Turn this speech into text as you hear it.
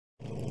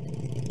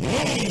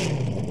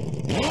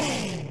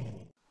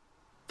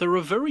There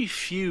are very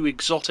few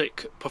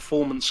exotic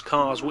performance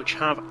cars which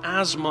have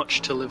as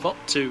much to live up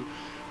to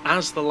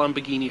as the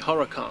Lamborghini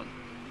Huracan.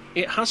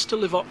 It has to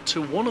live up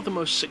to one of the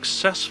most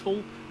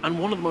successful and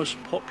one of the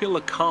most popular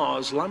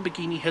cars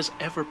Lamborghini has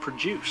ever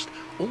produced,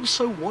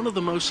 also one of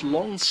the most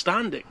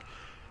long-standing,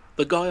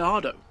 the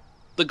Gallardo.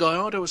 The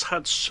Gallardo has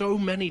had so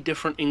many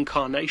different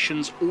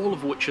incarnations, all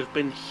of which have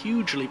been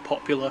hugely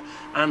popular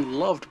and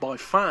loved by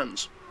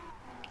fans.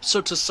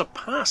 So to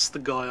surpass the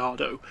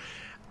Gallardo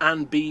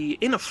and be,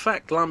 in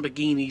effect,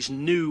 Lamborghini's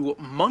new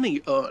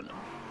money earner,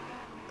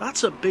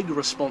 that's a big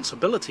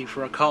responsibility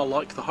for a car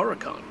like the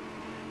Huracan.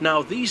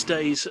 Now, these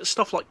days,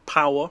 stuff like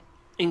power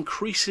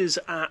increases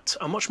at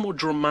a much more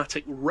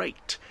dramatic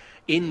rate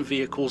in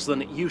vehicles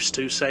than it used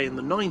to, say, in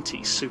the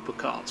 90s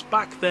supercars.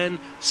 Back then,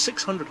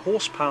 600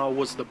 horsepower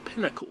was the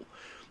pinnacle.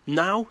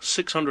 Now,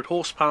 600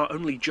 horsepower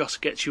only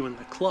just gets you in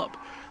the club.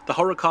 The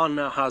Huracan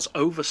now has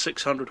over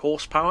 600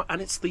 horsepower,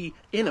 and it's the,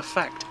 in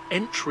effect,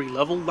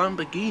 entry-level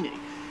Lamborghini.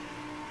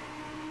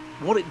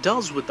 What it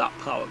does with that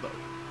power, though,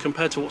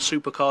 compared to what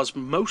supercars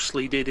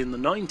mostly did in the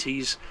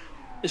 90s,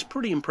 is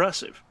pretty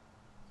impressive.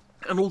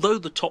 And although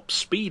the top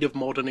speed of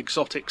modern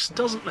exotics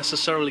doesn't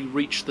necessarily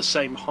reach the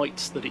same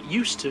heights that it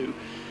used to,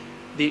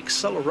 the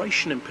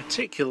acceleration in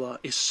particular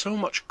is so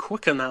much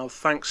quicker now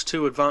thanks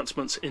to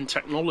advancements in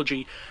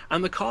technology,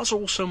 and the cars are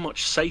also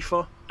much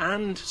safer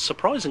and,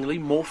 surprisingly,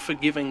 more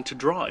forgiving to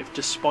drive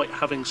despite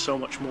having so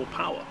much more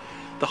power.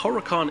 The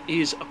Huracan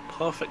is a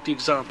perfect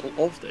example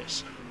of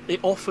this. It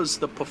offers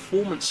the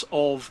performance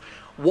of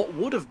what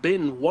would have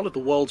been one of the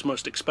world's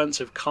most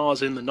expensive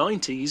cars in the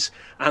 90s,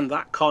 and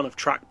that kind of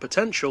track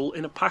potential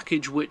in a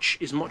package which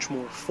is much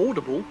more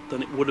affordable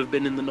than it would have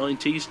been in the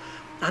 90s,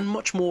 and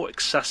much more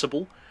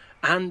accessible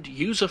and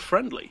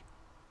user-friendly.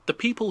 The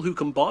people who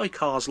can buy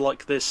cars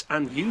like this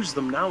and use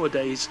them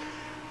nowadays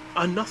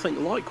are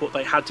nothing like what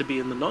they had to be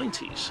in the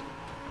 90s.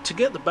 To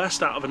get the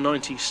best out of a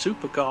 90s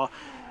supercar,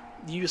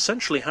 you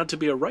essentially had to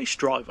be a race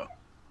driver.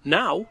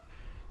 Now,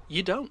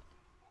 you don't.